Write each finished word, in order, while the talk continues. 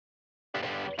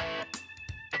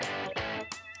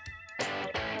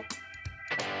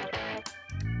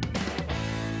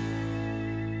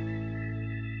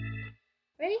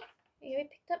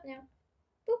up now.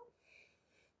 Boop.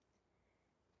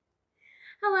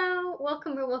 Hello,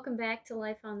 welcome or welcome back to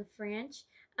Life on the Franch.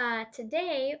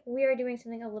 Today we are doing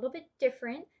something a little bit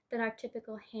different than our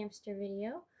typical hamster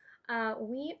video.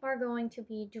 We are going to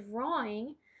be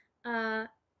drawing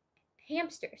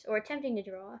hamsters, or attempting to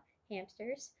draw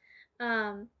hamsters.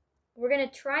 We're going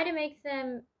to try to make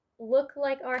them look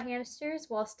like our hamsters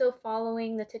while still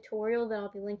following the tutorial that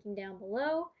I'll be linking down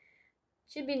below.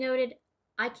 Should be noted,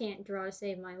 I can't draw to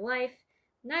save my life.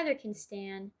 Neither can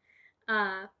Stan.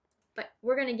 But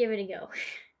we're going to give it a go.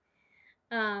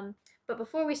 But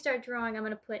before we start drawing, I'm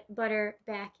going to put Butter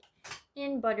back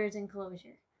in Butter's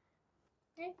enclosure.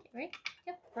 Okay, right?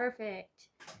 Yep, perfect.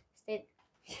 Stay.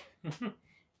 A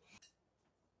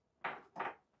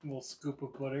little scoop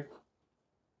of butter.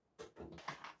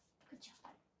 Good job.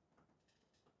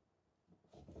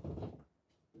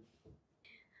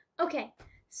 Okay,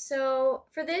 so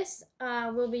for this,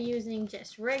 we'll be using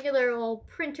just regular old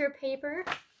printer paper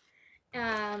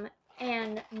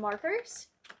and markers.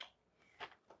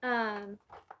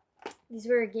 These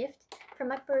were a gift for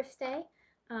my birthday,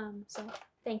 so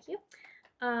thank you.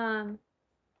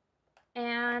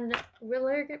 And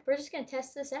we're just going to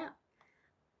test this out.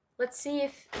 Let's see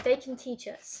if they can teach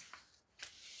us.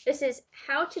 This is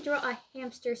how to draw a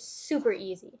hamster super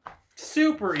easy.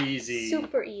 Super easy.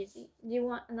 Super easy. Do you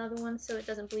want another one so it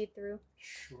doesn't bleed through?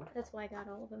 Sure. That's why I got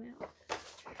all of them out.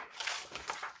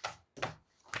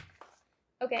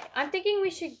 Okay, I'm thinking we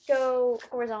should go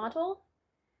horizontal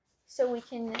so we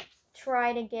can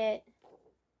try to get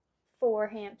 4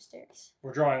 hamsters.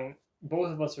 We're drawing,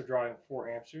 both of us are drawing 4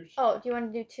 hamsters. Oh, do you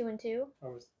want to do 2 and 2?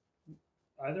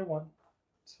 Either one.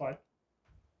 It's fine.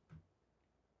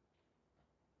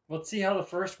 Let's see how the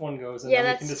first one goes, and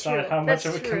then we can decide how much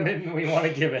of a commitment we want to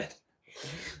give it.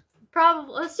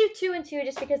 Probably. Let's do 2 and 2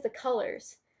 just because the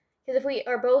colors. Because if we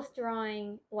are both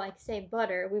drawing, like, say,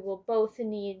 Butter, we will both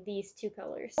need these 2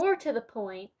 colors. More to the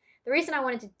point, the reason I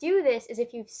wanted to do this is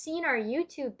if you've seen our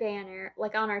YouTube banner,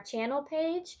 like on our channel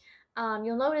page,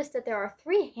 you'll notice that there are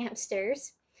 3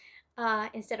 hamsters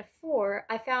instead of 4.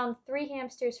 I found 3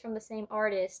 hamsters from the same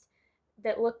artist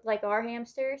that looked like our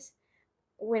hamsters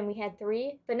when we had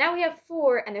 3. But now we have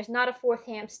 4, and there's not a 4th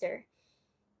hamster.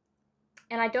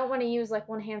 And I don't want to use like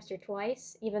one hamster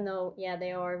twice, even though, yeah,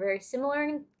 they are very similar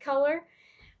in color.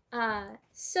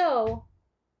 So...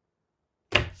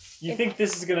 You think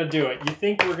this is going to do it? You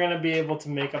think we're going to be able to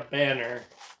make a banner?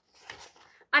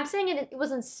 I'm saying it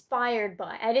was inspired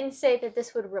by. I didn't say that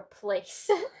this would replace.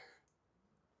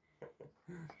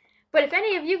 But if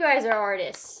any of you guys are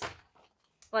artists,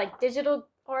 like digital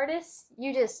artists,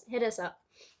 you just hit us up.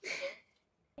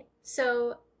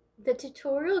 So the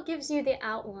tutorial gives you the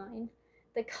outline.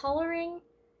 The coloring,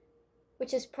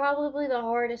 which is probably the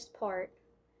hardest part,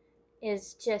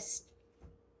 is just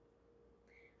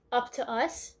up to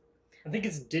us. I think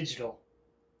it's digital.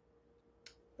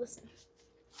 Listen,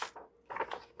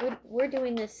 we're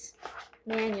doing this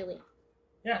manually.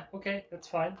 Yeah, okay, that's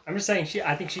fine. I'm just saying,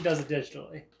 I think she does it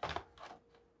digitally.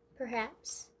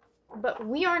 Perhaps, but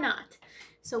we are not.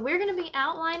 So we're going to be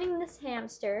outlining this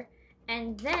hamster,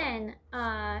 and then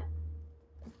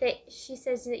she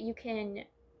says that you can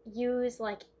use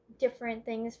like different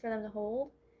things for them to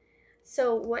hold.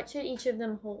 So what should each of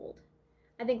them hold?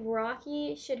 I think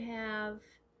Rocky should have,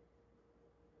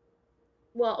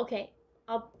 well, okay,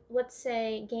 let's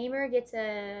say Gamer gets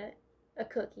a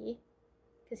cookie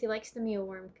because he likes the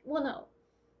mealworm. Well, no,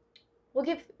 we'll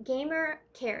give Gamer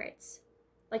carrots,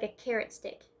 like a carrot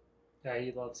stick. Yeah,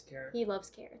 he loves carrots. He loves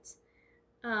carrots.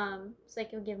 So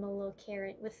like we'll give him a little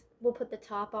carrot we'll put the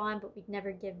top on, but we'd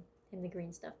never give him the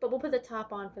green stuff. But we'll put the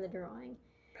top on for the drawing.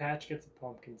 Patch gets a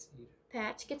pumpkin seed.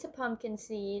 Patch gets a pumpkin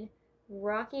seed.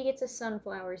 Rocky gets a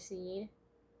sunflower seed,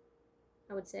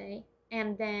 I would say.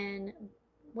 And then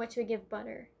what should we give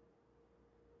Butter?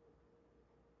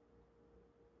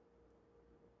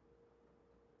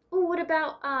 Oh, what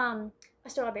about a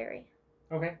strawberry?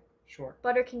 Okay, sure.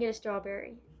 Butter can get a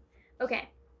strawberry. Okay.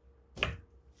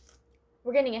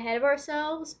 We're getting ahead of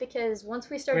ourselves because once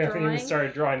we start drawing, we haven't even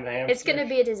started drawing the hamster. It's going to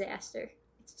be a disaster.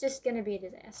 It's just going to be a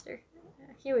disaster.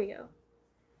 Here we go.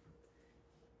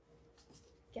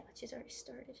 Yeah, she's already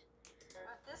started.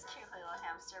 With this cute little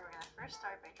hamster, we're going to first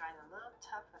start by drawing a little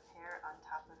tuft of hair on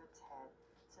top of its head.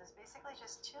 So it's basically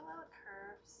just 2 little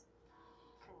curves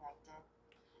connected.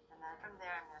 And then from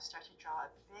there, I'm going to start to draw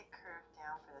a big curve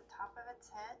down for the top of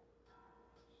its head.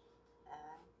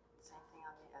 And same thing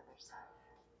on the other side.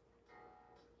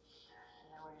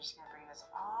 And then we're just going to bring this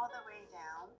all the way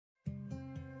down.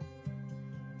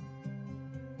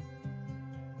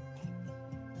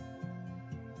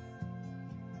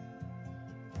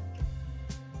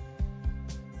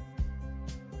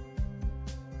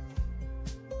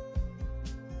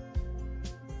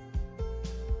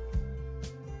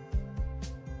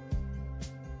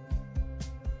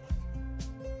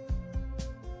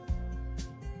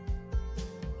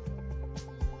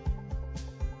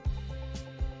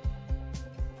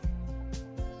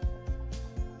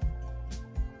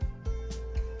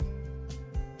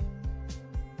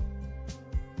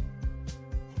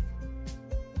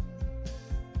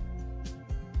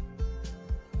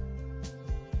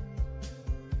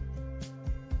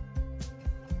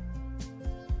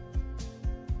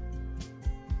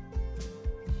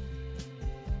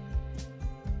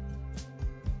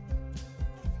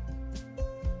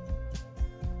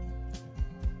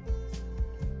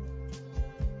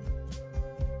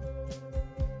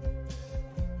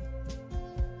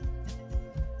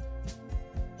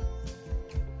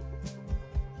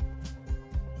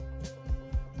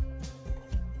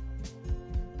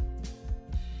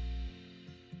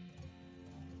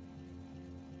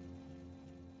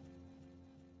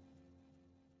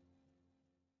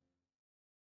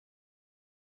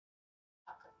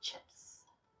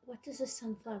 What does a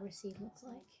sunflower seed look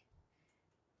like?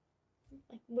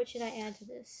 Like, what should I add to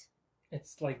this?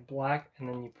 It's like black, and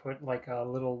then you put like a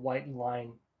little white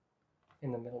line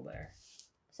in the middle there.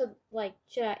 So, like,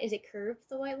 is it curved,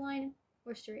 the white line,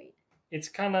 or straight? It's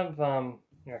kind of,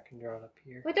 here, I can draw it up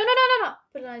here. Wait, no.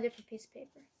 Put it on a different piece of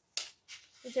paper.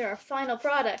 These are our final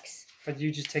products. But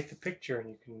you just take the picture and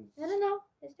you can... No.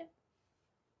 It's different.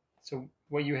 So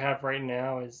what you have right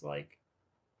now is like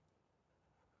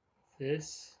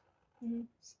this. Mm-hmm.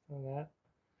 So that.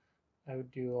 I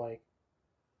would do like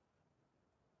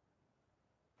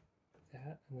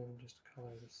that, and then just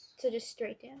color this. So just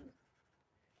straight down.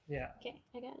 Yeah. Okay,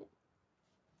 I got it.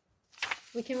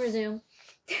 We can resume.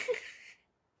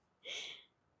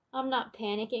 I'm not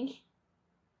panicking.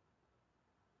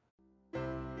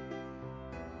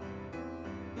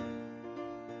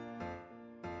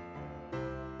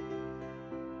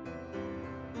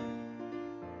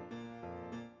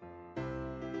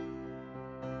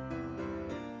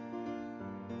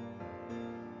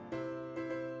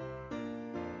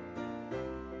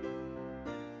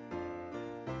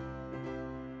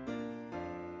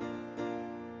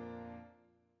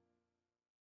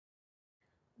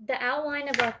 The outline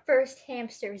of our first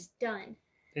hamster is done.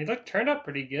 They turned out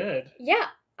pretty good. Yeah,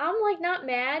 I'm like not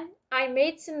mad. I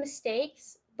made some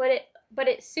mistakes, but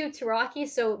it suits Rocky,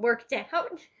 so it worked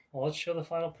out. Well, let's show the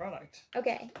final product.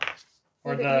 Okay.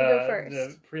 Or you go first.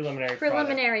 The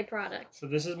preliminary product. So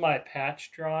this is my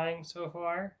patch drawing so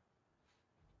far.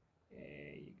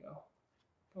 There you go.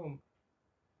 Boom.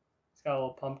 It's got a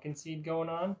little pumpkin seed going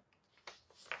on.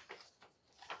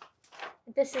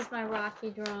 This is my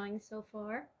Rocky drawing so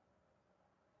far.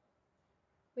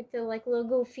 With the like little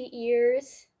goofy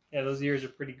ears. Yeah, those ears are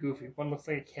pretty goofy. One looks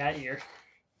like a cat ear.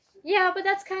 Yeah, but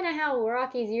that's kind of how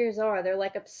Rocky's ears are. They're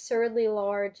like absurdly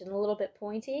large and a little bit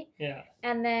pointy. Yeah.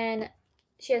 And then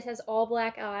she has all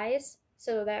black eyes,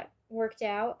 so that worked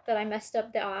out, but I messed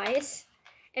up the eyes.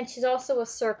 And she's also a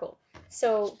circle,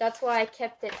 so that's why I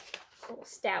kept it a little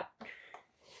stout.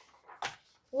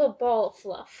 A little ball of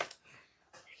fluff.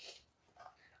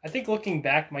 I think looking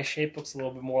back, my shape looks a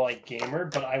little bit more like Gamer,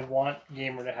 but I want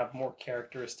Gamer to have more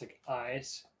characteristic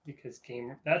eyes because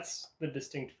Gamer, that's the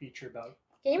distinct feature about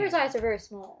Gamer's eyes are very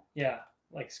small. Yeah,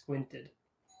 like squinted.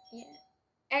 Yeah.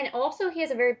 And also he has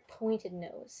a very pointed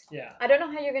nose. Yeah. I don't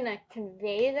know how you're going to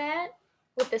convey that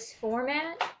with this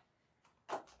format,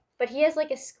 but he has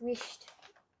like a squished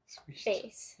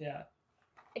face. Yeah.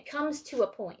 It comes to a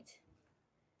point.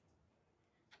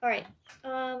 All right.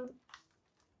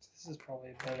 This is probably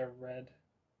a better red.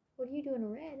 What are you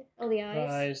doing red? Oh, the eyes?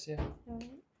 The eyes, yeah. All right.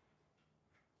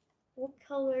 What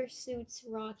color suits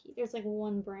Rocky? There's like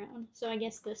one brown, so I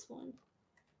guess this one.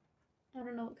 I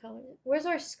don't know what color it is. Where's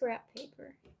our scrap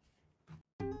paper?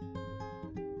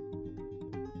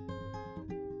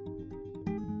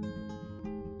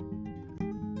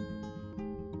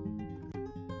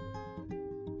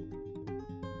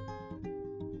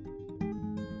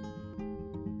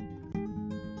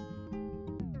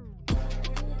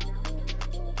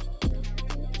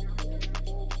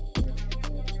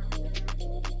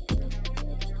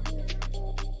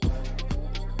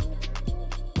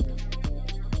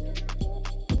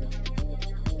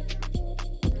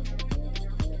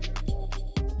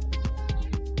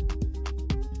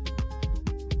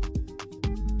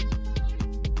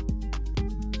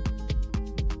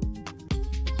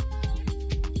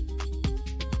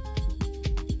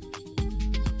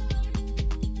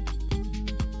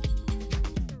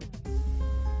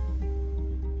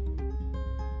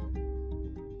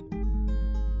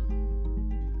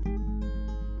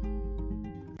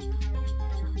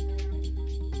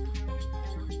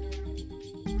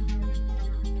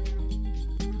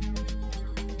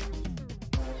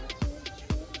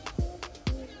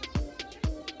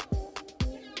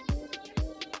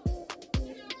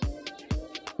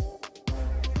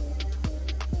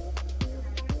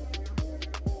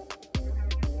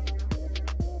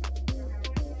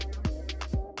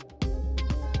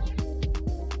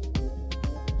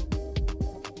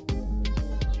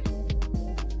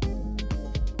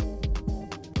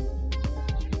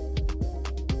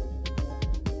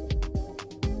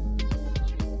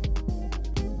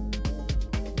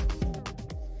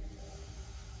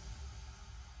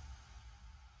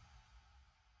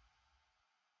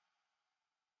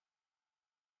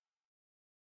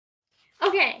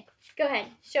 Okay, go ahead.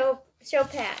 Show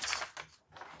Patch.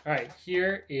 All right,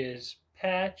 here is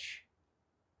Patch.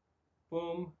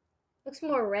 Boom. Looks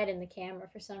more red in the camera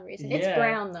for some reason. Yeah. It's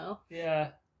brown though.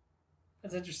 Yeah,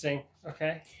 that's interesting.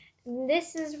 Okay.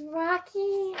 This is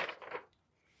Rocky.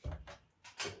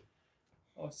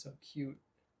 Oh, so cute.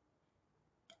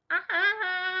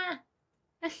 Ah!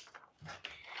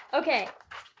 Okay.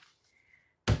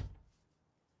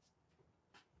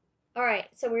 All right.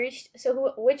 So we're each.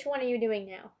 So which one are you doing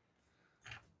now?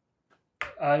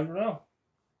 I don't know.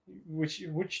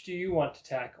 Which do you want to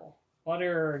tackle?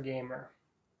 Butter or gamer?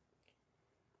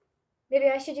 Maybe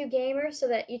I should do gamer so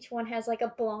that each one has like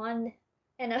a blonde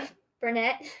and a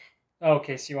brunette.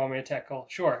 Okay, so you want me to tackle?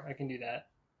 Sure, I can do that.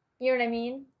 You know what I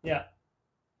mean? Yeah.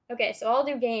 Okay, so I'll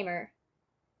do gamer.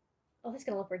 Oh, that's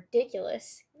gonna look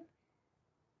ridiculous.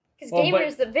 Because Well, gamer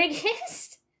is the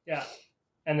biggest. Yeah,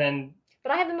 and then.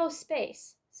 But I have the most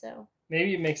space, so.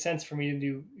 Maybe it makes sense for me to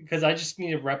do because I just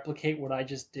need to replicate what I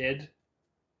just did.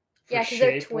 Yeah, because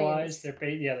they're twins.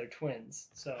 They're twins,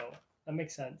 so that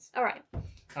makes sense. All right.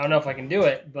 I don't know if I can do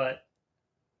it, but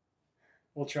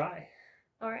we'll try.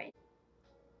 All right.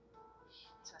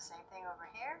 So same thing over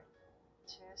here.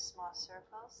 2 small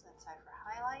circles inside for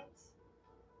highlights,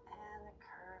 and a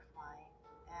curved line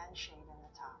and shade in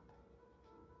the top.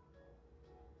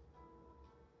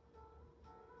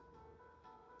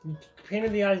 You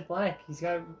painted the eyes black. He's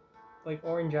got like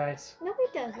orange eyes. No, he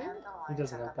doesn't. And the He lines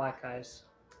doesn't on have the black bottom. eyes.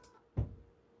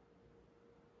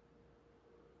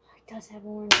 He does have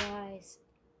orange eyes.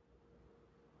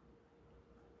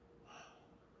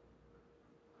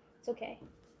 It's okay.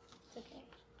 It's okay.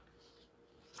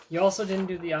 You also didn't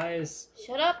do the eyes.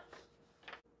 Shut up.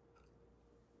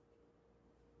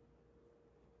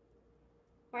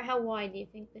 Or how wide do you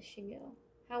think this should go?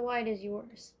 How wide is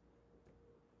yours?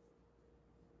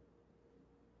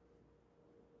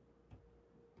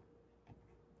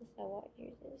 That's how wide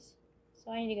yours is.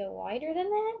 So I need to go wider than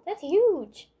that? That's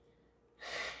huge.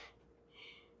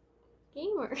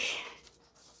 Gamer.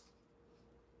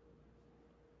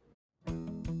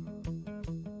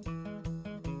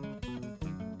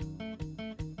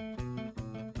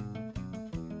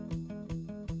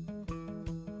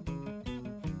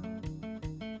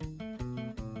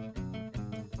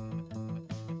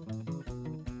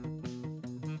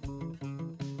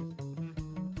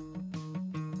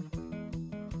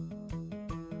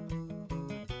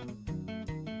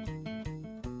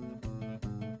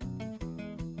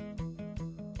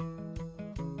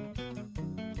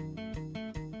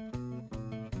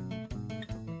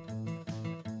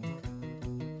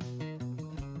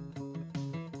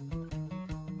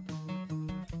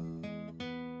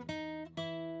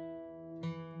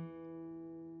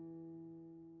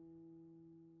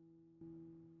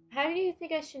 How do you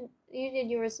think I should? You did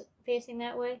yours facing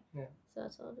that way? Yeah. So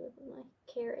that's what I'll do with my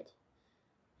carrot,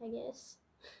 I guess.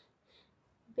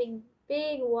 Big,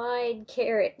 wide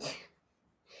carrot.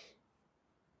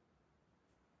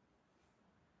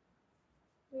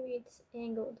 Maybe it's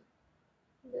angled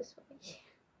this way.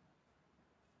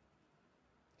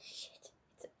 Shit.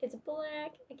 It's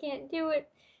black. I can't do it.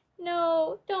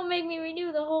 No, don't make me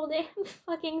redo the whole damn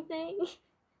fucking thing.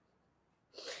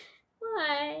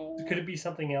 Why? Could it be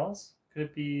something else? Could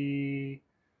it be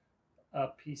a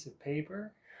piece of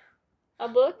paper? A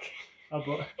book? A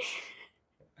book?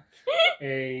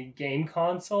 A game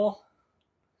console?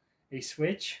 A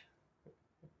Switch?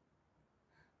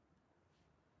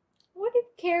 What do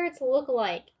carrots look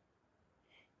like?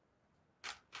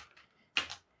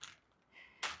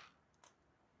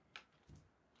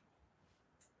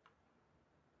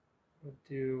 We'll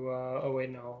do, oh wait,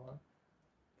 no.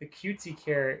 The cutesy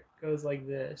carrot goes like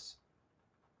this.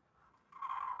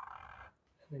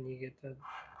 And then you get the...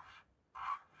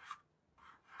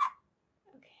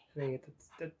 Okay. And then you get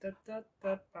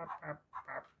the...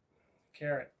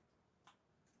 Carrot.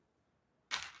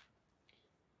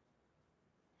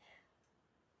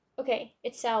 Okay,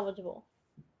 it's salvageable.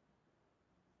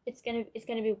 It's gonna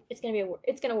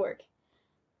work.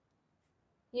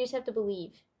 You just have to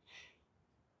believe.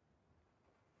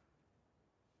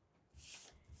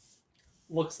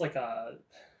 Looks like a...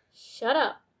 Shut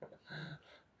up.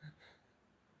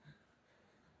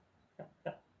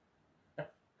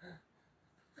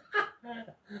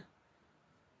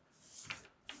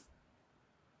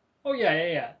 Oh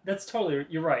yeah. That's totally...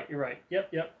 You're right.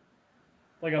 Yep.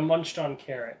 Like a munched on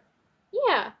carrot.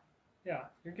 Yeah. Yeah,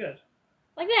 you're good.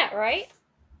 Like that, right?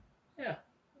 Yeah.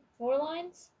 More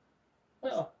lines?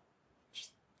 No.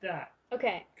 Just that.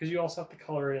 Okay. Because you also have to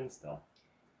color it in still.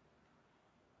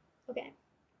 Okay.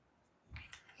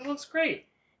 It looks great.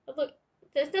 But look,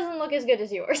 this doesn't look as good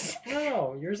as yours.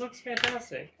 No, yours looks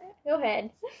fantastic. Go ahead.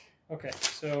 Okay,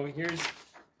 so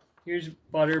here's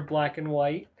butter, black and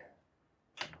white.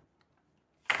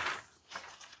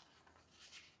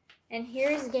 And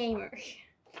here's Gamer.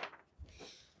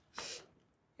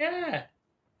 Yeah,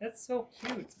 that's so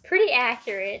cute. Pretty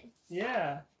accurate.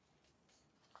 Yeah.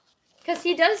 Because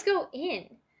he does go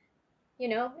in. You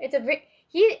know,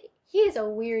 He is a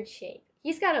weird shape.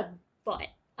 He's got a butt.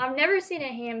 I've never seen a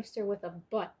hamster with a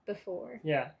butt before.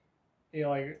 Yeah.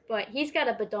 But he's got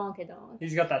a badonkadonk.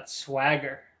 He's got that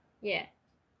swagger. Yeah.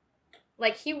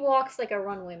 Like, he walks like a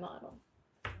runway model.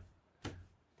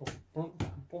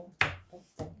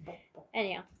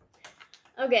 Anyhow.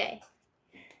 Okay.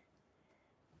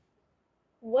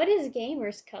 What is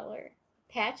Gamer's color?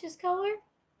 Patch's color?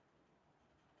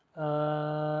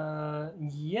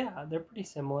 Yeah, they're pretty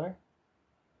similar.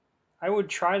 I would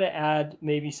try to add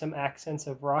maybe some accents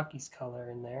of Rocky's color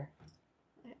in there.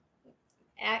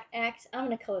 I'm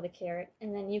gonna color the carrot,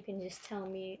 and then you can just tell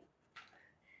me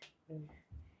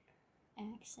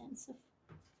accents of.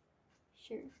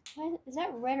 Sure. What, is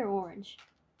that red or orange?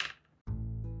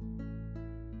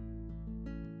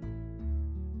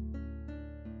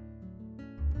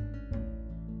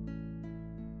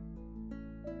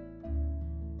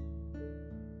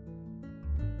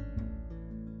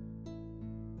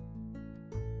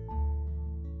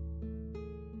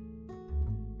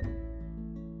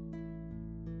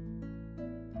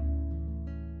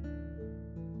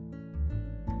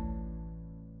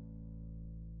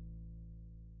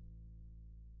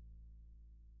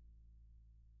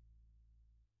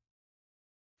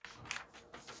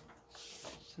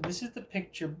 So this is the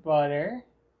picture butter,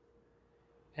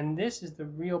 and this is the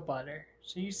real butter.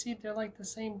 So you see they're like the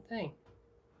same thing.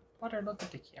 Butter, look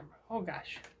at the camera. Oh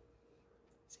gosh.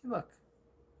 See, look.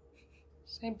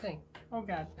 Same thing. Oh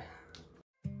god.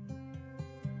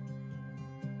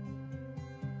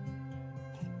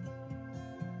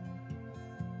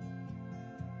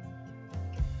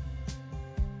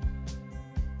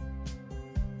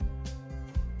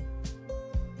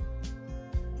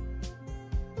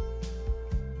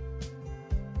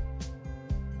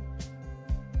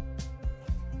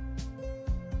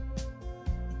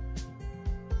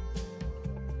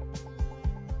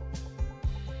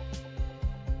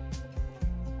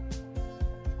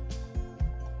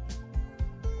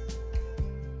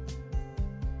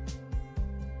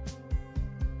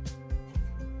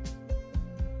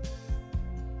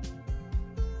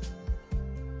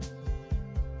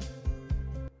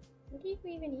 What are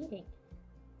you even eating?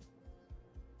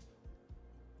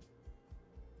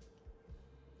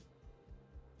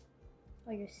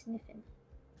 Oh, you're sniffing.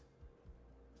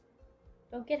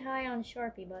 Don't get high on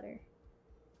Sharpie butter.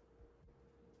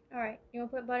 Alright, you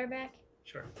want to put butter back?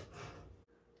 Sure.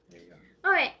 There you go.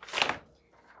 Alright.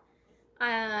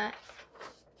 I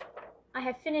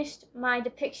have finished my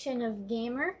depiction of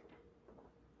Gamer.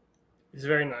 It's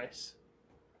very nice.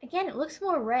 Again, it looks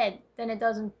more red than it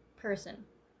does in person.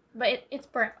 But it's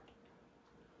brown.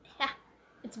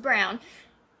 It's brown.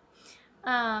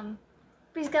 But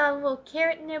he's got a little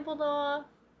carrot nibbled off.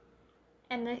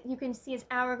 And you can see his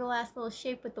hourglass little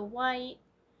shape with the white.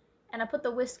 And I put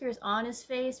the whiskers on his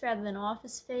face rather than off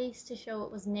his face to show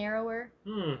it was narrower.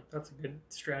 That's a good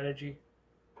strategy.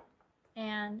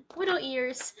 And little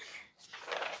ears.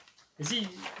 Is he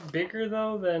bigger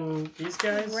though than these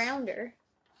guys? He's rounder.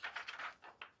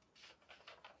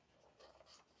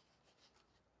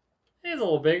 He's a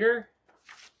little bigger.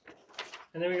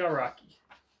 And then we got Rocky.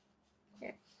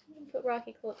 Here, put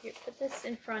Rocky close here. Put this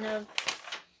in front of.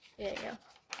 There you go.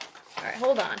 All right,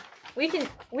 hold on. We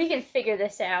can figure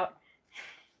this out.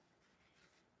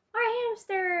 Our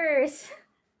hamsters.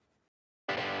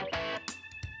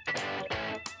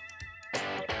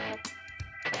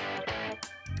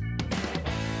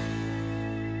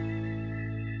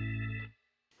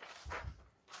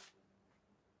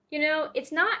 You know,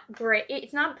 it's not great.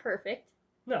 It's not perfect.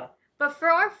 No. But for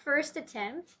our first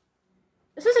attempt,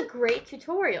 this was a great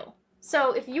tutorial.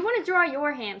 So if you want to draw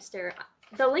your hamster,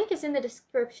 the link is in the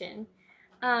description.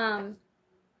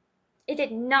 It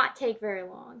did not take very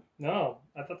long. No,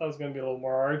 I thought that was going to be a little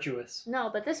more arduous. No,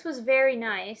 but this was very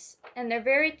nice, and they're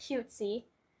very cutesy.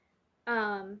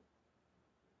 And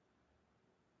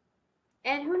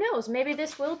who knows, maybe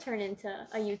this will turn into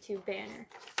a YouTube banner.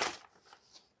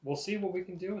 We'll see what we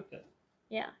can do with it.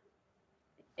 Yeah.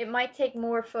 It might take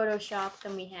more Photoshop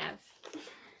than we have.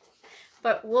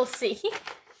 But we'll see.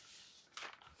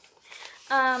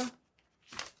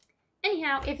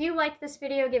 Anyhow, if you liked this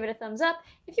video, give it a thumbs up.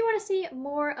 If you want to see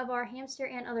more of our hamster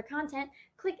and other content,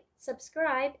 click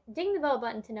subscribe, ding the bell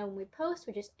button to know when we post,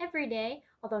 which is every day,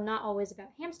 although not always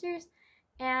about hamsters.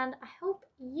 And I hope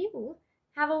you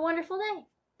have a wonderful day.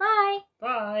 Bye!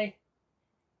 Bye!